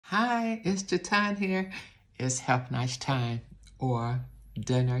Hi, it's Jatan here. It's health night time, or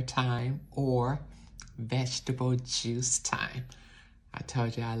dinner time, or vegetable juice time. I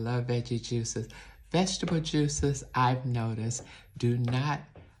told you I love veggie juices. Vegetable juices, I've noticed, do not,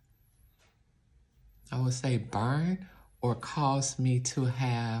 I would say, burn or cause me to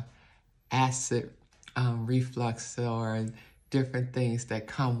have acid reflux or different things that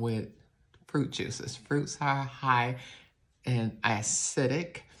come with fruit juices. Fruits are high and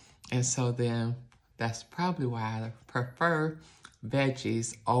acidic, and so then that's probably why I prefer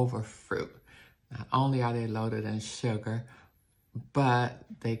veggies over fruit. Not only are they loaded in sugar, but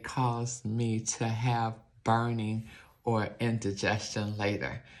they cause me to have burning or indigestion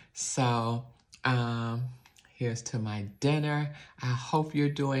later. So here's to my dinner. I hope you're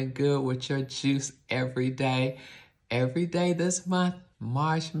doing good with your juice every day. Every day this month,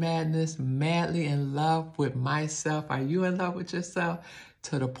 March Madness, madly in love with myself. Are you in love with yourself?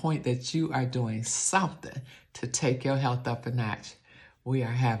 To the point that you are doing something to take your health up a notch. We are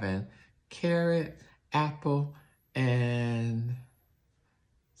having carrot, apple, and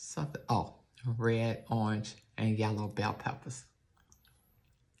something, red, orange, and yellow bell peppers.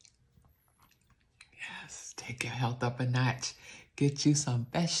 Yes, take your health up a notch. Get you some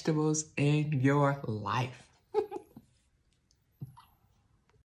vegetables in your life.